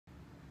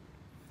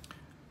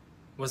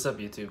What's up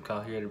YouTube,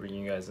 Kyle here to bring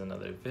you guys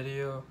another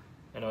video.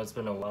 I know it's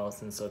been a while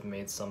since I've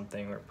made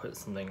something or put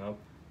something up.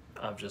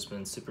 I've just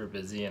been super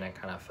busy and I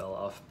kind of fell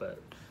off,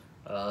 but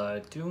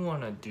I do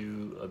want to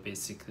do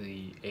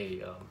basically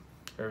a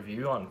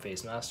review on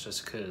face masks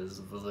just because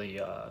of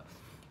the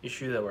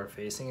issue that we're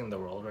facing in the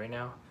world right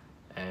now.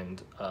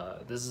 And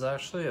this is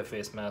actually a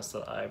face mask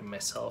that I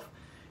myself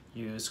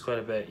use quite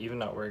a bit,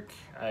 even at work.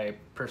 I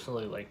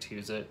personally like to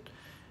use it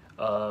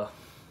a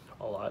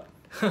lot.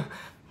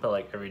 But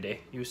like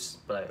everyday use,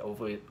 but I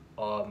always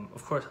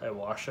of course I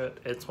wash it.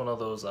 It's one of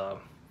those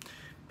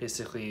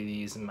basically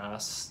these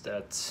masks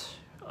that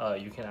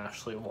you can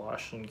actually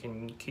wash and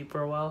can keep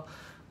for a while.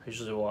 I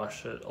usually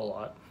wash it a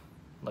lot,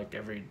 like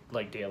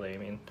daily, I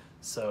mean.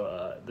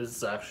 So this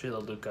is actually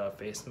the Looka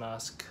Face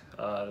Mask.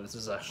 This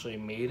is actually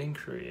made in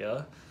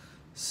Korea.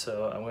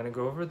 So I'm gonna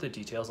go over the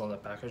details on the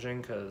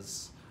packaging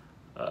because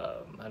I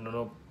don't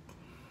know,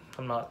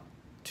 I'm not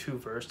too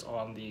versed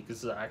on the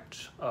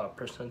exact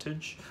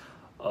percentage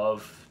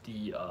of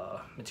the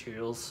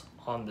materials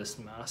on this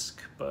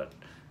mask, but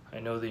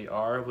I know they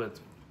are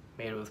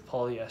made with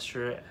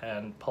polyester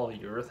and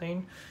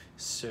polyurethane,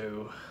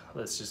 so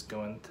let's just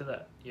go into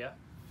that. Yeah,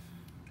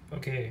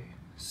 okay,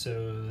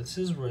 so this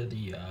is where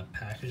the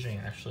packaging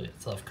actually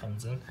itself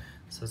comes in.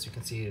 So as you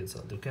can see, it's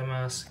a Looka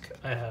mask.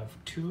 I have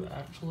two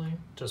actually,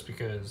 just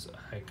because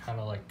I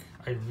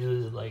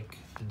really like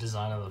the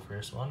design of the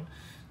first one.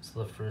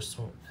 So the first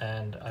one,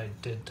 and I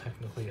did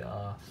technically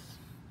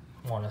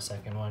want a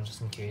second one just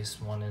in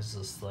case one is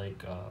just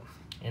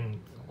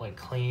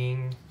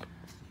cleaning,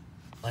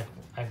 like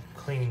I'm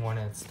cleaning one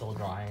and it's still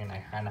drying and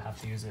I kind of have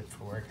to use it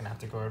for work and have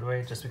to go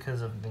away just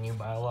because of the new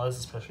bylaws,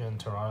 especially in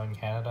Toronto and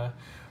Canada,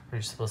 where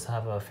you're supposed to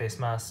have a face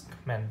mask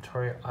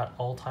mandatory at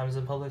all times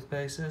in public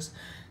places.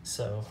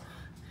 So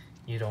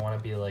you don't want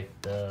to be like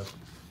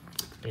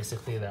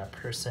basically that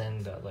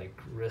person that like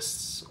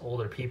risks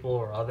older people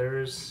or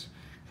others,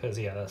 because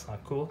yeah, that's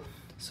not cool.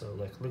 So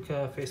like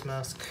Looka face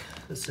mask,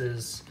 this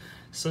is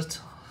slit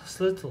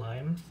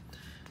lime.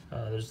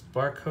 There's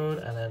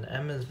barcode, and then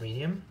M is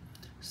medium.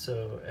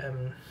 So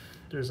M,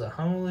 there's a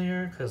hung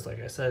layer because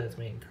like I said, it's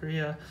made in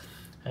Korea,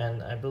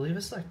 and I believe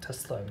it's like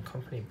Tesla and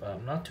company, but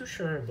I'm not too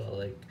sure about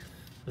like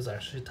it was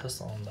actually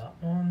Tesla on that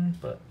one,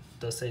 but it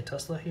does say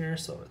Tesla here,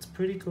 so it's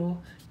pretty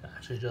cool. I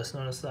actually just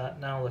noticed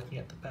that now looking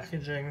at the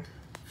packaging.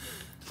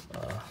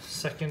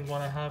 Second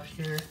one I have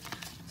here,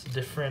 it's a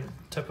different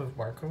type of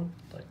barcode,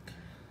 like.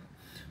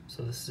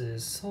 So this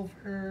is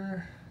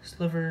silver,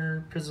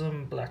 sliver,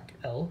 prism, black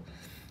L.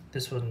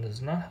 This one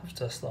does not have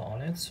Tesla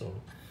on it, so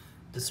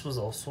this was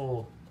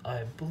also,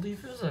 I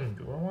believe it was a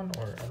newer one,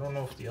 or I don't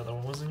know if the other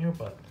one was new,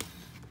 but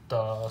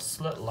the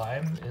slit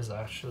lime is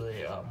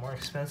actually more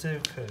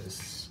expensive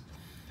because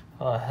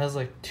it has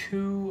like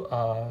two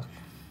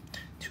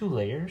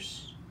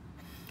layers,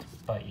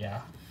 but yeah.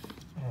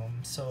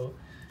 So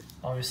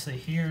obviously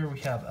here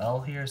we have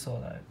L here, so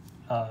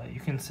that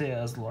you can say it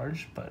as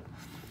large, but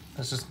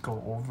let's just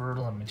go over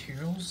the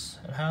materials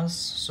it has.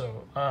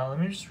 So let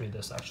me just read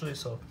this actually.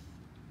 So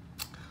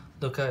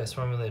Looka is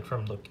formulated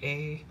from look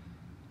A.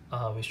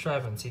 We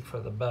strive and seek for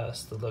the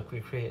best. The look we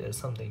create is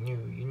something new,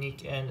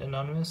 unique, and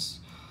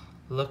anonymous.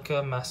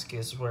 Looka mask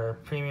is where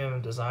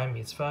premium design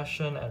meets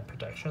fashion and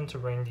protection to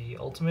bring the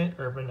ultimate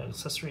urban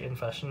accessory and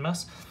fashion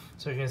mask.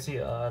 So you can see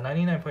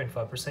 99.5%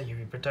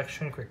 UV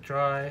protection, quick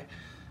dry.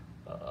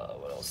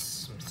 What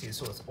else? Let me see.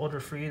 So it's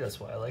odor free. That's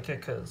why I like it,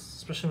 because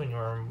especially when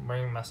you're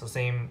wearing mask, the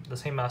same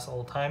mask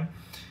all the time,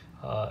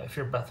 if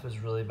your breath is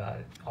really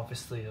bad,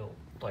 obviously it'll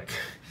like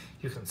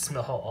you can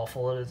smell how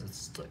awful it is.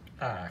 It's like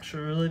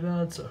actually really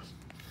bad. So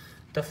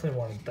definitely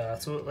wanted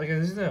that. So like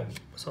I said,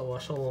 so I'll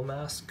wash a little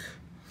mask.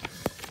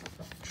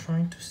 I'm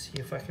trying to see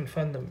if I can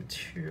find the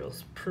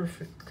materials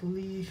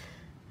perfectly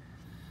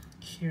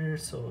here.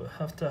 So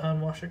have to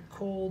hand wash it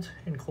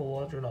in cold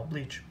water, do not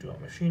bleach, do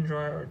not machine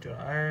dry, or do not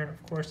iron,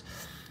 of course.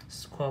 This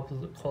is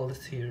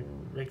quality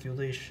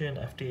regulation,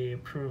 FDA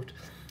approved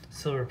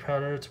silver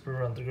powder to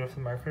prevent the growth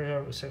of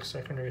microbial with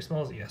secondary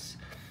smells. Yes.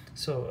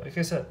 So like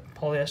I said,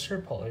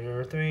 polyester,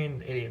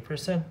 polyurethane,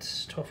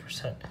 88%,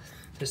 12%.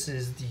 This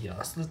is the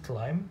slit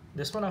lime.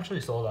 This one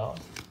actually sold out.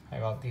 I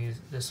got these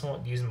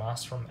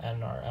masks from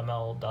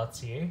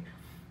nrml.ca.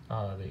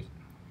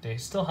 They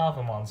still have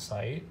them on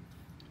site.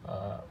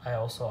 I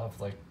also have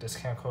like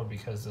discount code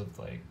because of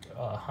like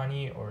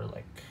Honey, or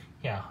like,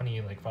 yeah, Honey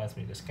like finds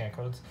me discount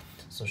codes,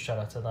 so shout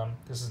out to them.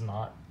 This is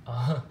not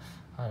a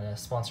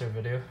sponsored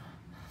video,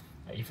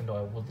 even though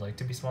I would like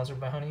to be sponsored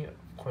by Honey.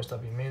 Of course,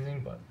 that'd be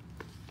amazing, but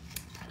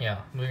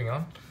yeah, moving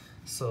on.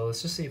 So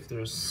let's just see if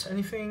there's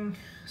anything,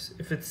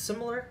 if it's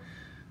similar.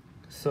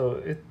 So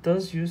it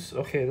does use,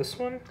 okay, this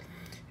one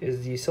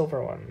is the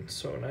silver one,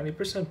 so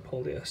 90%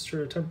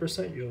 polyester,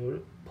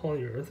 10%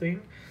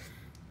 polyurethane.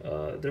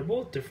 They're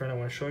both different. I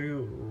want to show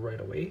you right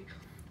away,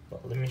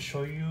 but let me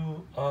show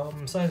you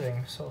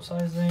sizing. So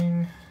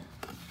sizing,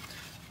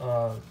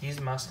 these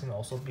masks can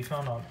also be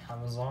found on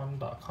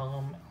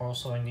Amazon.com,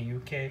 also in the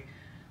UK.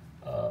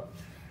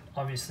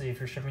 obviously if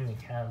you're shipping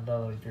to Canada,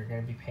 like you're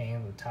gonna be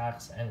paying the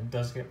tax, and it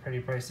does get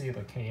pretty pricey.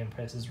 Like Canadian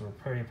prices were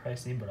pretty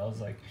pricey, but I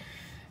was like,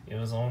 it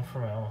was owned for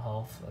my own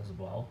health as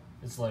well.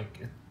 It's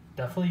like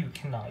definitely you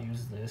cannot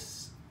use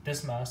this.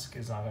 This mask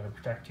is not gonna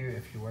protect you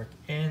if you work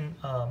in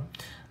a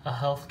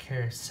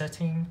healthcare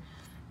setting.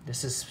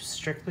 This is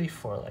strictly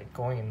for like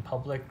going in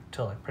public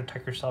to like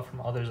protect yourself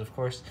from others, of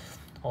course.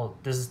 Well,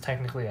 this is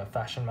technically a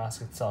fashion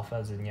mask itself,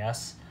 as in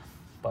yes,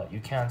 but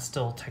you can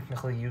still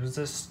technically use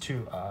this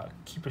to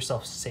keep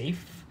yourself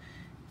safe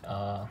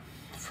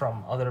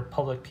from other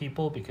public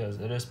people, because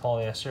it is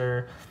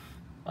polyester.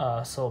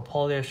 So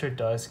polyester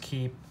does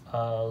keep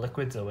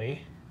liquids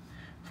away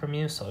from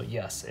you, so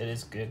yes, it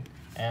is good.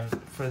 And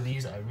for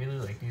these, I really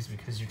like these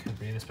because you can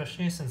breathe,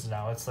 especially since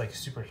now it's like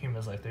super humid.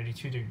 It's like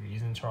 32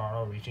 degrees in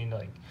Toronto, reaching to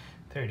like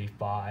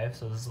 35,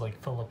 so this is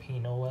like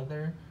Filipino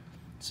weather.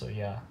 So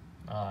yeah,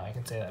 I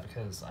can say that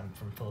because I'm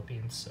from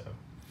Philippines, so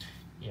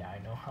yeah,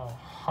 I know how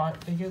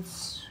hot it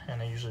gets,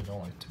 and I usually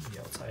don't like to be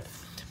outside.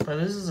 But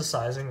this is the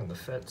sizing of the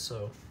fit,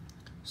 so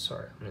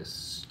sorry,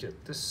 let's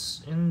get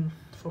this in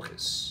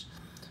focus.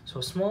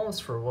 So small is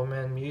for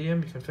women,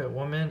 medium you can fit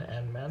women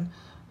and men,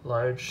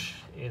 large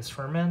is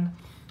for men.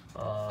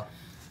 I'll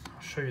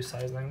show you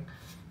sizing.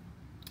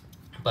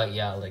 But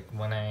yeah, like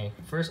when I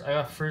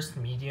got first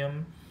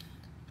medium,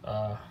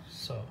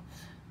 so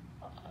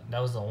that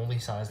was the only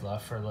size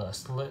left for the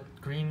slit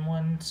green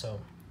one. So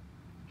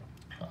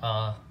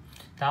that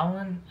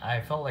one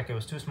I felt like it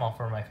was too small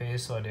for my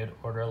face, so I did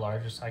order a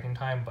large a second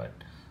time, but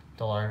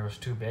the large was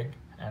too big.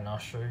 And I'll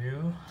show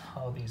you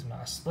how these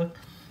masks look.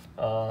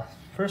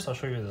 First I'll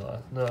show you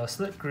the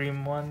slit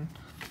green one.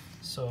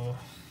 So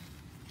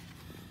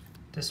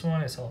this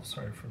one is, oh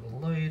sorry for the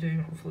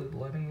lighting, hopefully the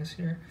lighting is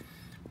here,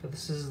 but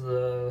this is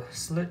the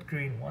slit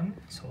green one,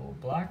 so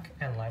black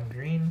and lime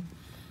green.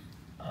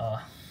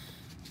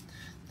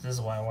 This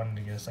is why I wanted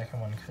to get a second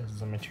one, because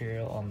the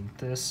material on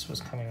this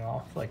was coming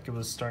off, like it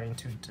was starting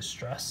to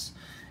distress.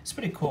 It's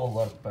pretty cool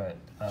look, but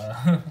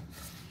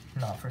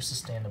not for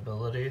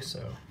sustainability.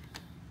 So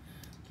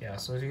yeah,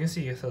 so as you can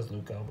see it says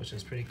Looka, which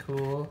is pretty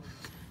cool.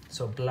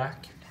 So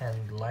black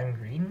and lime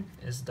green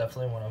is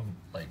definitely one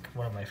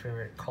of my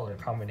favorite color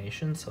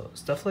combinations. So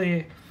it's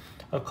definitely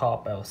a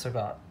cop. I also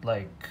got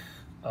like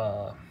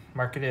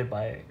marketed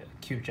by a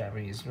cute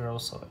Japanese girl,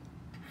 so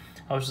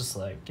I was just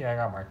like, yeah, I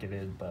got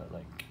marketed, but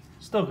like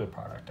still a good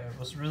product. I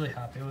was really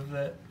happy with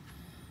it.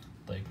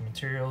 Like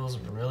materials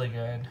were really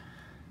good.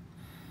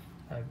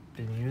 I've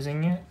been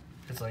using it.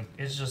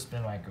 It's just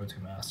been my go-to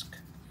mask.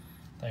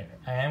 Like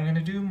I am gonna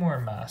do more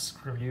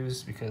mask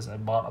reviews because I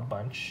bought a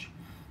bunch.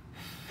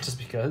 Just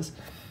because,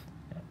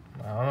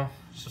 I don't know,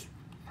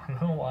 I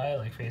don't know why I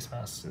like face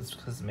masks. It's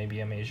because maybe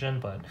I'm Asian,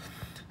 but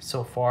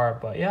so far.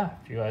 But yeah,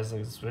 if you guys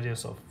like this video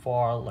so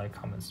far, like,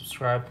 comment,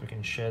 subscribe. We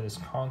can share this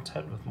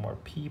content with more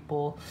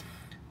people,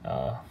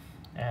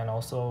 and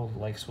also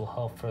likes will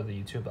help for the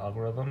YouTube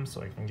algorithm,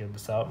 so I can get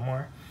this out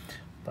more.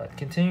 But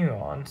continue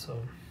on. So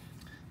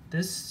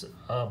this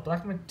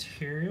black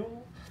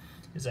material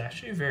is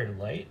actually very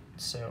light.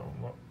 So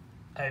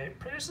I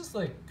purchased this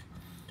like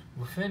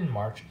within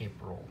March,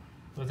 April.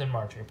 Within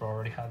March, April, I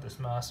already had this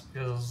mask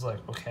because I was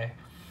like, okay,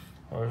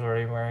 I was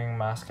already wearing a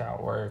mask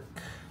at work,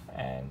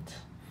 and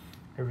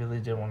I really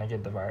didn't want to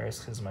get the virus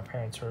because my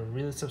parents were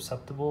really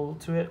susceptible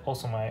to it.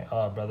 Also, my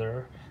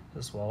brother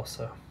as well.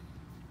 So,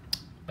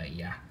 but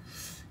yeah,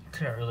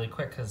 couldn't really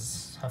quit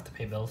because I have to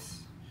pay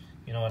bills.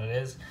 You know what it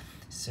is.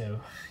 So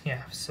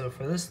yeah. So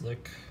for this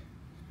look,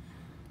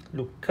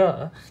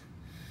 Looka,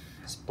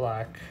 it's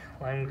black,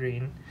 lime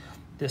green.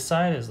 This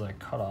side is like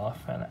cut off,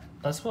 and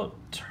that's what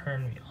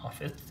turned me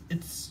off.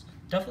 It's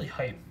definitely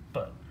hype,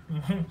 but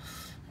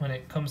when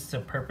it comes to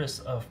purpose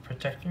of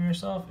protecting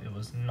yourself, it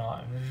was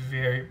not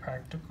very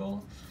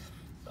practical.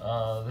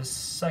 This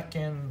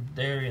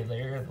secondary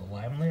layer, the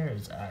lime layer,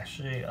 is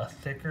actually a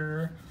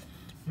thicker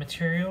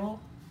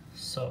material,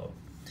 so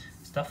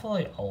it's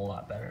definitely a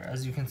lot better.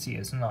 As you can see,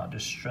 it's not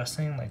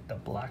distressing like the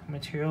black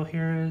material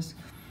here is.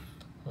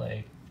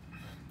 Like,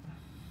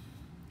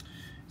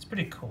 it's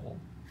pretty cool,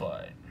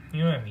 but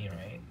you know what I mean,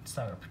 right? It's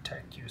not gonna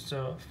protect you.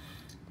 So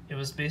it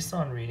was based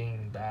on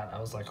reading that. I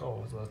was like,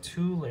 oh, it's a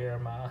 2-layer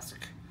mask,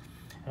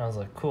 and I was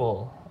like,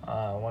 cool,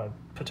 I want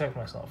to protect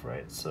myself,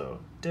 right? So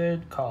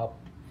did cop,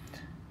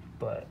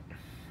 but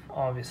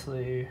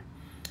obviously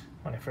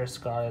when I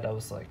first got it, I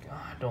was like, oh,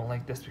 I don't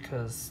like this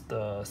because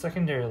the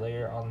secondary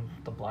layer on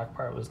the black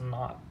part was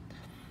not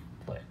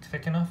like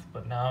thick enough.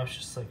 But now it's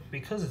just like,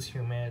 because it's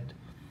humid,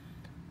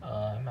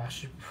 I'm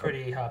actually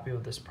pretty happy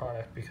with this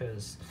product,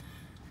 because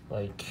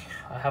like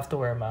I have to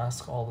wear a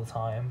mask all the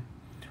time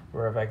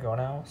wherever I go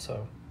now.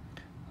 So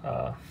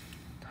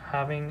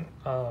having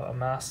a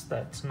mask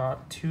that's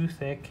not too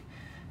thick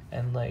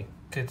and like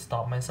could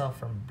stop myself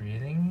from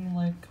breathing,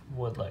 like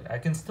would, like I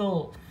can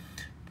still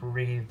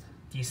breathe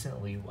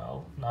decently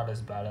well, not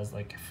as bad as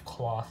like if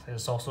cloth.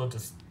 It's also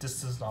just,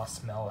 this does not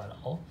smell at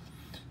all.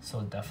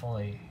 So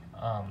definitely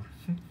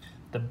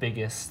the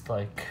biggest,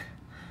 like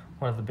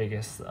one of the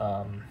biggest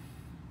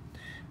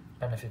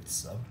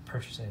benefits of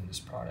purchasing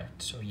this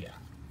product. So yeah,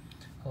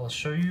 I'll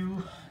show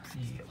you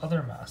the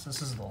other mask.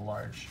 This is the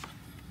large.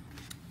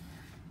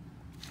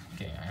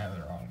 Okay, I have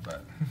it wrong,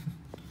 but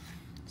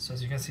so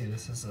as you can see,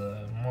 this is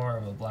a more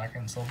of a black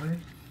and silver.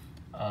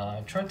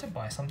 I tried to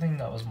buy something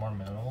that was more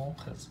minimal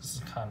because this is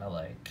kind of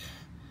like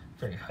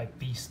very hype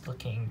beast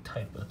looking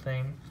type of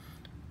thing.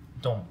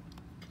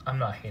 I'm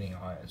not hating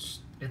on it.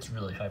 It's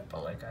really hype,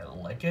 but like I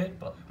like it,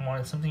 but I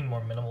wanted something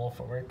more minimal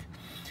for work.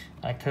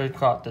 I could have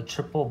got the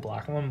triple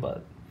black one,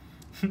 but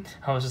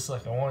I was just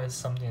like, I wanted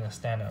something to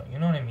stand out. You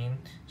know what I mean?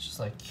 It's just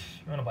like,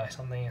 you want to buy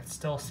something, it's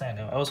still stand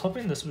out. I was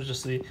hoping this was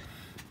just the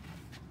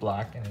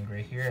black and then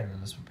gray here, and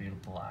then this would be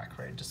the black,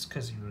 right? Just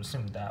because you would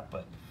assume that,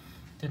 but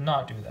did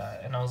not do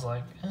that. And I was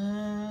like,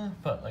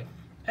 but like,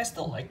 I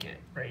still like it,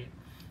 right?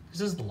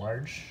 This is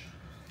large.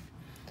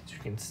 As you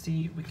can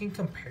see, we can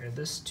compare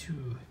this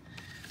to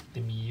the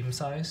medium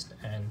sized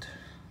and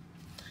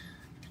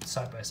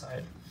side by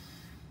side.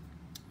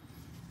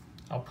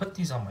 I'll put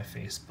these on my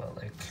face, but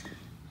like,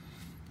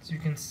 as you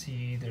can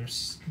see,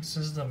 this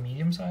is the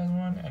medium sized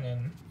one, and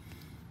then,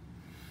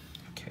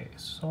 okay,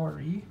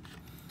 sorry.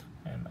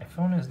 And my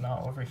phone is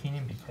not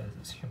overheating because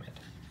it's humid.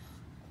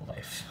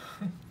 Life.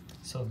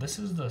 So this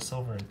is the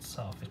silver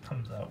itself. It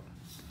comes out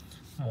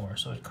more,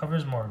 so it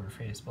covers more of your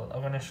face, but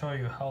I'm going to show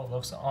you how it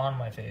looks on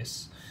my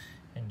face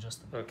in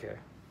just a minute.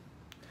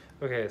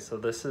 Okay, so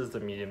this is the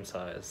medium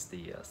size,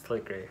 the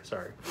slate gray,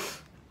 sorry.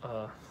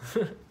 I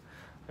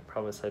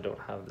promise I don't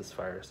have this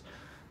virus,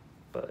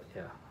 but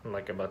yeah, I'm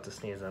like about to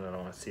sneeze and I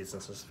don't want to sneeze in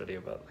this video,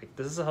 but like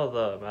this is how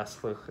the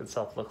mask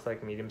itself looks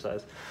like, medium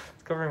size.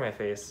 It's covering my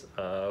face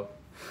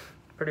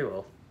pretty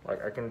well.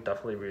 Like I can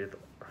definitely breathe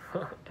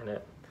in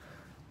it,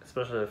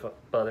 especially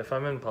if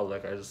I'm in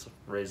public, I just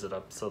raise it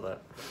up so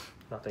that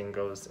nothing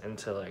goes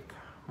into like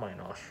my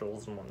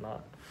nostrils and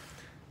whatnot.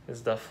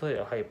 It's definitely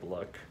a hype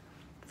look.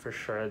 For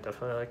sure, I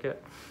definitely like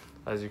it.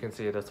 As you can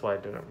see, that's why I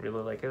didn't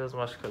really like it as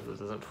much, because it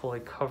doesn't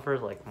fully cover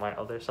like my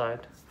other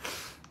side,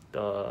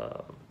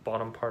 the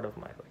bottom part of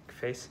my like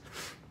face.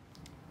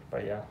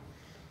 But yeah,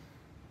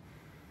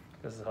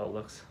 this is how it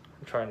looks.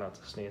 I'm trying not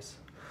to sneeze.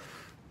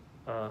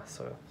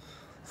 So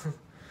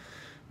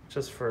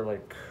just for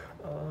like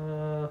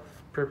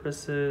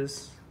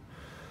purposes,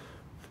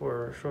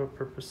 for show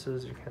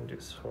purposes, you can do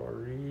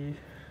sorry.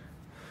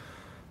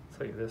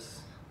 It's like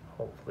this.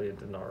 Hopefully it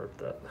did not rip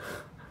that.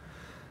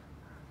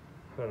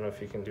 I don't know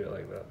if you can do it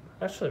like that.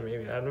 Actually,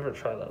 maybe. I've never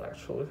tried that,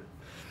 actually.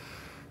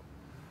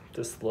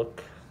 This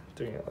look,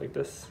 doing it like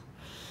this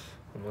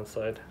on one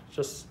side.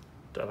 Just,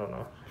 I don't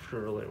know, if you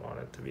really want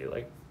it to be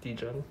like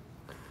degen.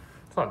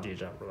 It's not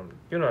degen, but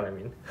you know what I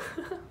mean.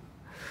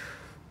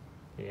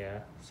 Yeah,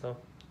 so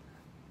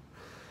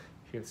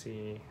you can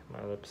see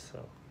my lips,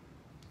 so.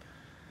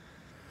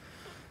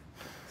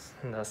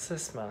 And that's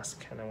this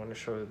mask, and I want to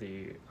show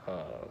the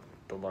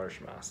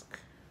large mask.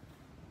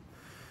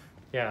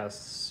 Yeah,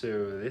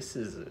 so this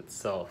is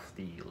itself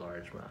the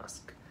large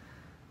mask,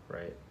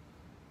 right?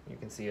 You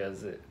can see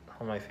as it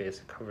on my face,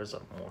 it covers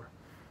up more.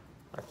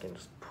 I can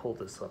just pull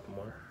this up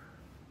more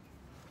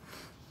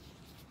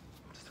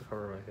just to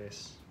cover my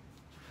face.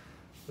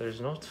 There's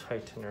no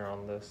tightener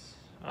on this.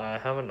 I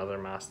have another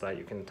mask that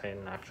you can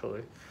tighten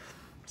actually.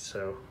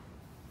 So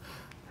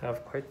I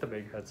have quite the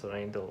big head, so I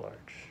need the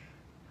large.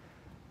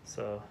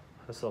 So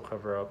this will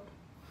cover up.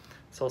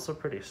 It's also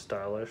pretty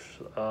stylish.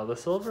 The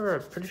silver,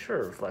 I'm pretty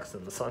sure, reflects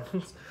in the sun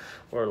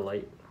or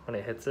light when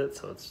it hits it.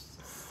 So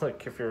it's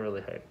like if you're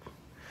really hype,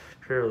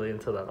 if you're really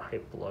into that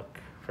hype look,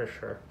 for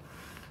sure.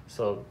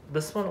 So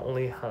this one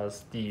only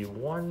has the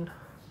one,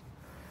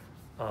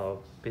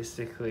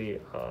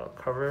 basically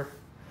cover.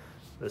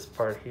 This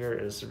part here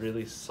is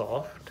really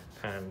soft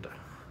and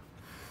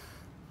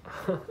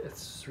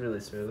it's really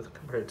smooth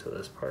compared to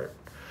this part,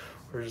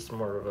 which is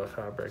more of a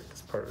fabric.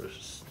 This part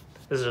is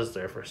just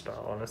there for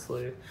style,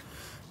 honestly.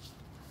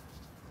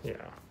 Yeah,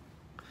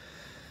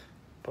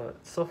 but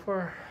so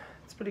far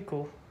it's pretty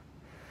cool.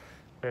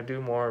 I'm gonna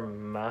do more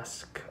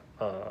mask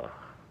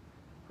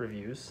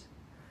reviews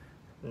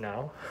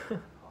now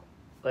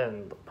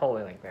and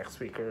probably like next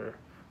week or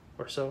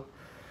so.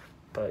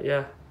 But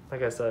yeah,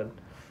 like I said,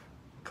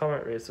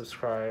 comment, rate,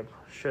 subscribe,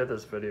 share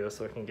this video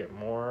so I can get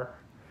more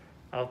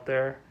out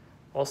there.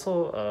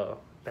 Also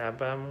Bam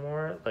Bam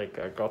More, like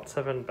I got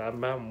 7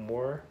 Bam Bam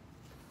More.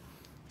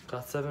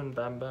 Got 7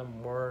 Bam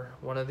Bam More,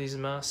 one of these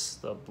masks,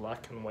 the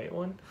black and white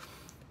one.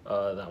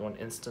 That one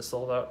insta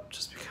sold out,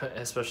 just because,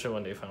 especially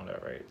when they found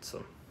out, right?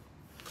 So,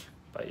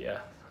 but yeah,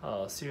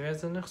 I'll see you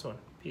guys in the next one.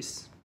 Peace.